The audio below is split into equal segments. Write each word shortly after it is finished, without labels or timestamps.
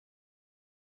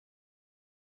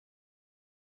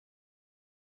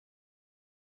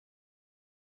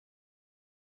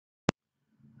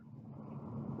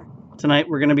Tonight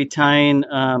we're going to be tying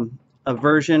a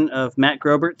version of Matt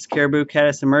Grobert's Caribou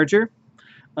Caddis Emerger.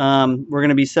 We're going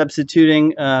to be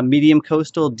substituting medium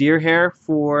coastal deer hair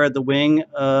for the wing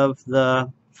of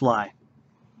the fly.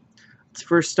 Let's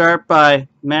first start by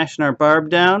mashing our barb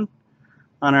down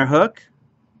on our hook.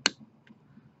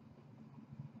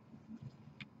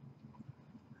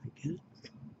 I'm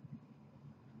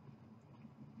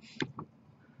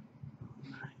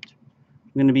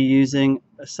going to be using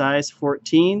a size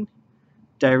 14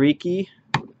 Dai-Riki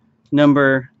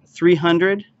number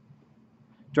 300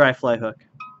 dry fly hook.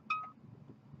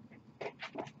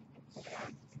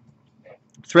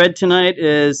 Thread tonight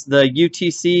is the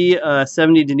UTC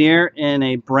 70 Dennier in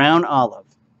a brown olive.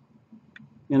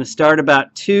 I'm going to start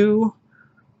about 2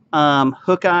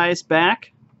 hook eyes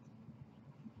back.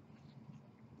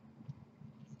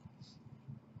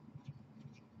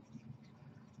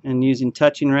 And using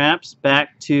touching wraps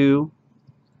back to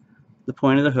the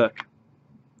point of the hook.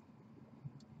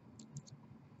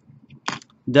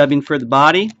 Dubbing for the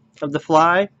body of the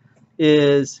fly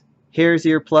is Hare's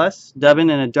Ear Plus, dubbin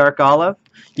in a dark olive.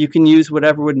 You can use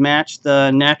whatever would match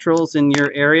the naturals in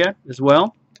your area as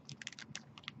well.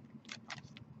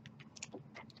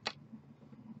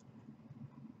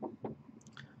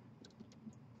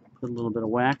 Put a little bit of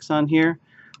wax on here.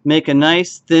 Make a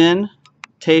nice thin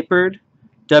tapered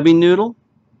dubbing noodle.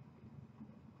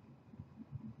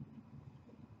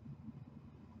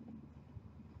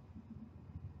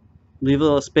 Leave a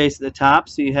little space at the top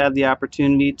so you have the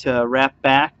opportunity to wrap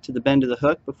back to the bend of the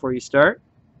hook before you start.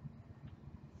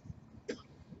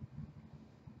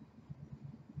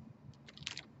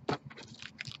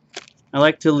 I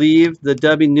like to leave the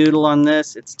dubbing noodle on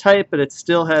this. It's tight, but it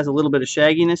still has a little bit of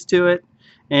shagginess to it,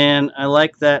 and I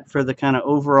like that for the kind of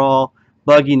overall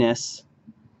bugginess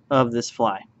of this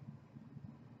fly.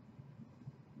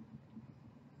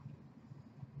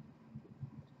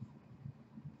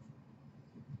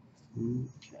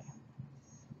 Okay.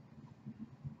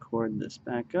 Cord this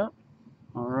back up.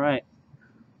 All right.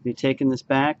 Be taking this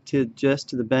back to just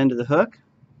to the bend of the hook.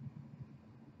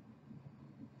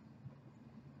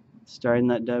 Starting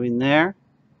that dubbing there,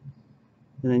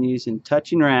 and then using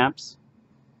touching wraps,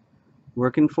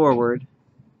 working forward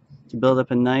to build up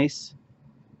a nice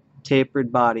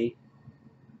tapered body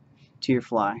to your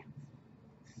fly.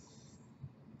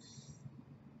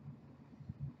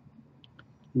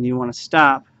 And you want to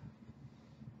stop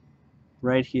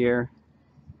right here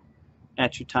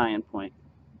at your tie-in point.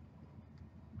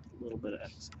 A little bit of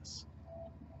excess.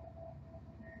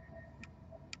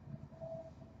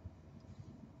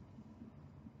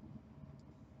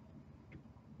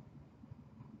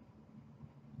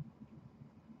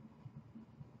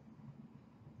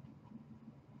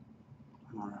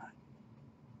 All right.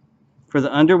 For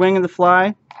the underwing of the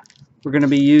fly, we're going to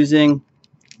be using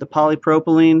the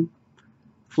polypropylene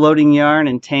floating yarn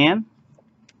and tan.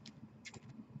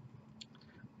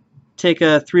 Take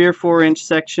a 3 or 4 inch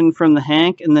section from the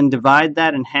hank and then divide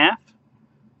that in half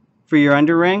for your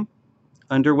underwing.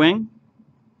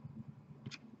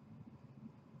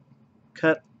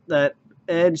 Cut that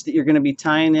edge that you're going to be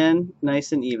tying in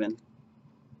nice and even.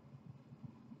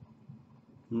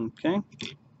 Okay.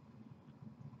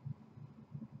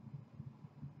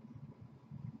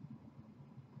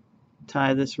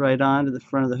 Tie this right on to the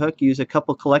front of the hook. Use a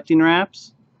couple collecting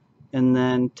wraps and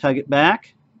then tug it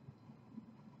back.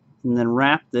 And then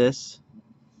wrap this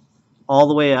all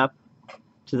the way up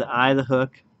to the eye of the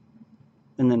hook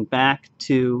and then back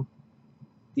to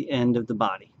the end of the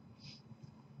body.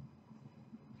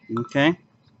 Okay.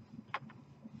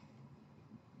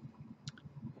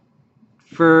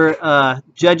 For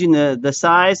judging the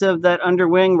size of that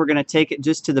underwing, we're going to take it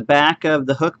just to the back of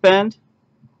the hook bend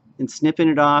and snipping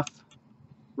it off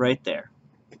right there.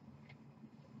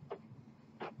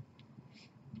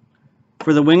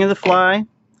 For the wing of the fly,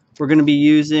 we're going to be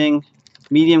using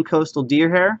medium coastal deer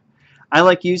hair. I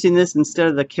like using this instead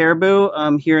of the caribou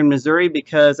here in Missouri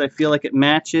because I feel like it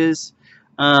matches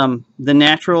the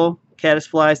natural caddis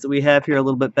flies that we have here a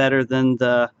little bit better than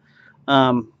the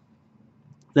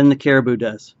caribou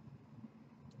does.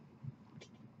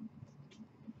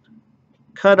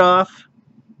 Cut off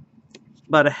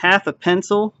about a half a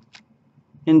pencil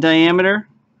in diameter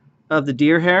of the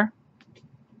deer hair.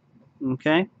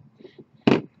 Okay.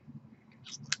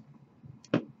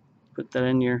 Put that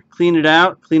in your, clean it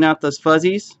out, clean out those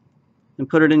fuzzies, and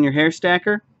put it in your hair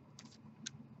stacker.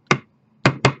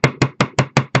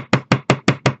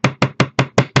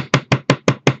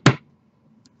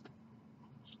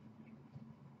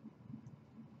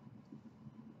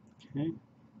 Okay.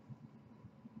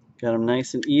 Got them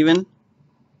nice and even.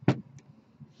 Get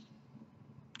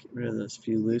rid rid of those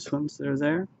few loose ones that are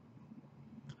there.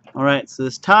 Alright, so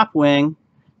this top wing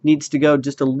needs to go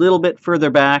just a little bit further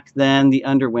back than the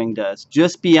underwing does,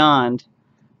 just beyond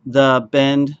the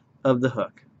bend of the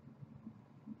hook.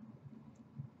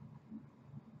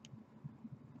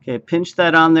 Okay, pinch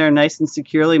that on there nice and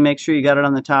securely. Make sure you got it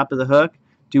on the top of the hook.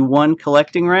 Do one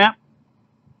collecting wrap.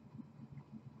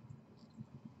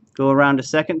 Go around a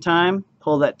second time,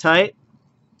 pull that tight.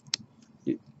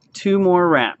 Do 2 more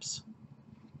wraps.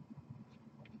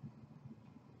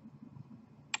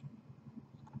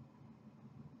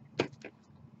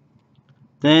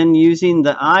 Then, using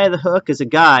the eye of the hook as a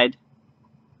guide,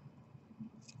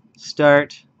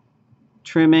 start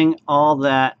trimming all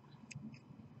that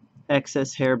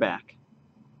excess hair back.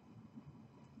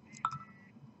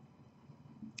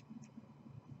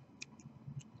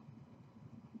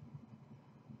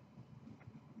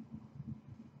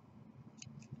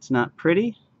 It's not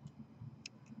pretty,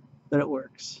 but it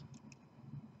works.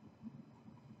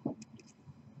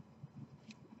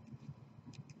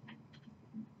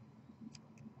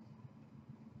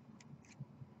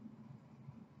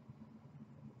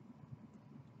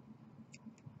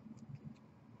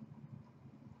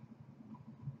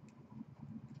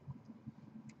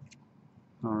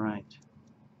 All right.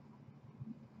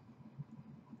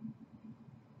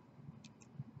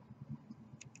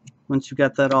 Once you've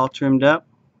got that all trimmed up,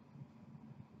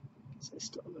 so I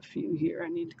still have a few here I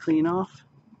need to clean off.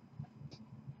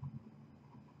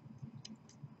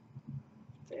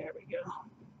 There we go.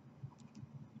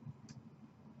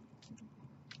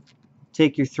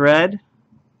 Take your thread.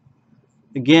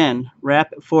 Again,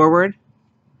 wrap it forward,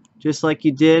 just like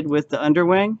you did with the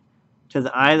underwing, to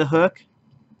the eye of the hook.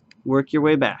 Work your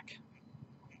way back.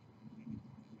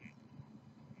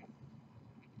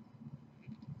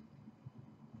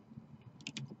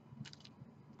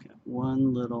 Got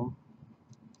one little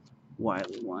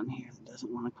wily one here that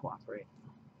doesn't want to cooperate.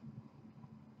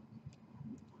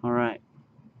 All right.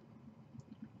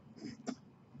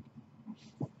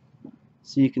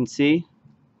 So you can see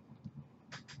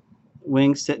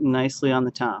wings sitting nicely on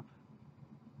the top.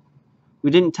 We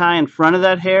didn't tie in front of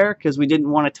that hair because we didn't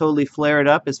want to totally flare it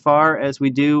up as far as we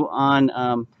do on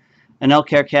an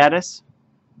elk-hair caddis.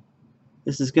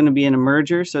 This is going to be an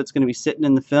emerger, so it's going to be sitting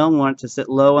in the film. We want it to sit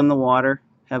low in the water,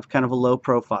 have kind of a low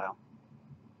profile.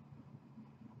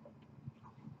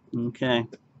 Okay.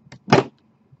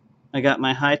 I got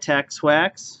my high-tack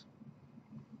swax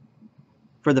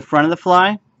for the front of the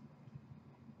fly.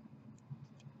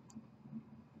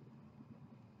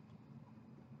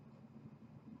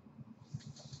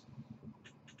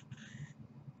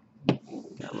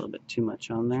 Got a little bit too much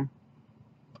on there.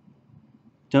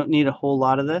 Don't need a whole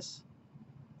lot of this.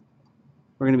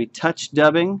 We're going to be touch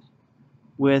dubbing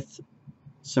with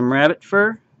some rabbit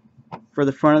fur for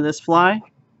the front of this fly.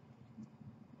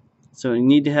 So you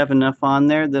need to have enough on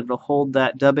there that it'll hold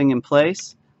that dubbing in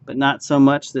place, but not so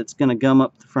much that it's going to gum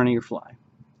up the front of your fly.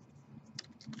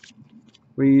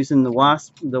 We're using the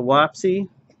Wapsi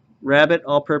rabbit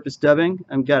all-purpose dubbing.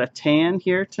 I've got a tan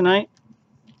here tonight.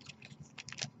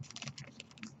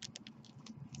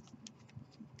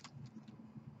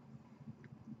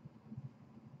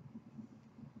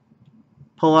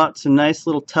 Pull out some nice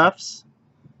little tufts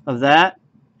of that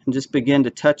and just begin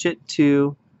to touch it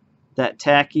to that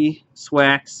tacky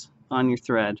swax on your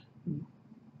thread.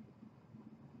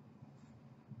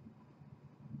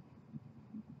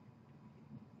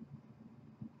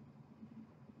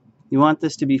 You want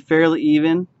this to be fairly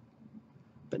even,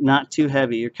 but not too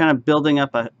heavy. You're kind of building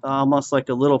up almost like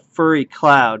a little furry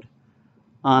cloud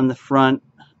on the front,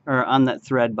 or on that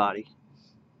thread body.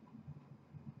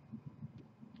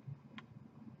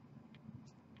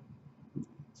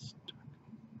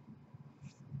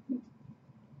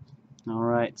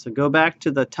 Alright, so go back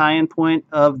to the tie-in point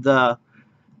of that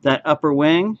upper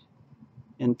wing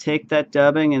and take that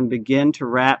dubbing and begin to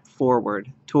wrap forward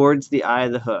towards the eye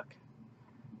of the hook.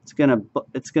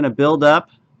 It's gonna build up.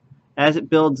 As it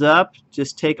builds up,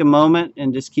 just take a moment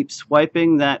and just keep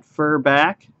swiping that fur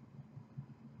back.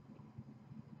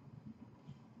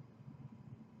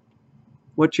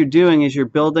 What you're doing is you're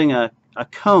building a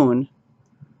cone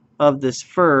of this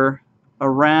fur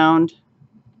around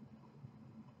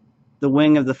the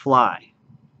wing of the fly.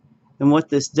 And what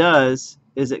this does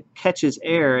is it catches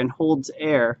air and holds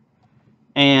air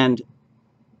and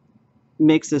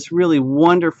makes this really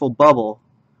wonderful bubble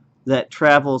that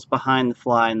travels behind the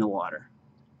fly in the water.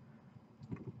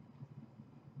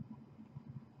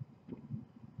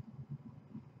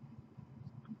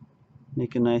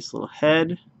 Make a nice little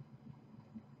head.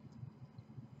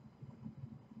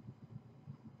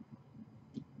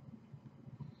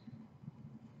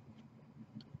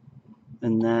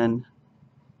 and then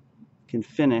can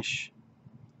finish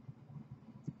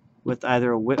with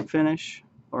either a whip finish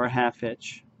or a half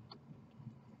hitch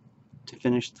to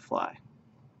finish the fly.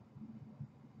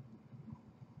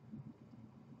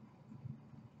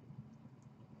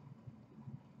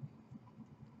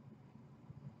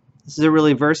 This is a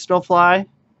really versatile fly.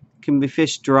 Can be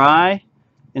fished dry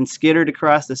and skittered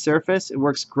across the surface. It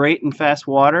works great in fast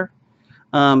water.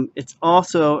 It's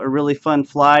also a really fun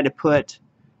fly to put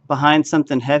behind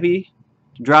something heavy,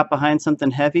 to drop behind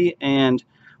something heavy, and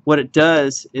what it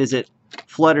does is it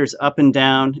flutters up and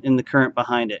down in the current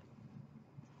behind it.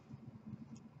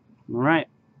 All right,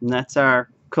 and that's our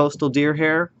coastal deer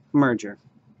hair merger.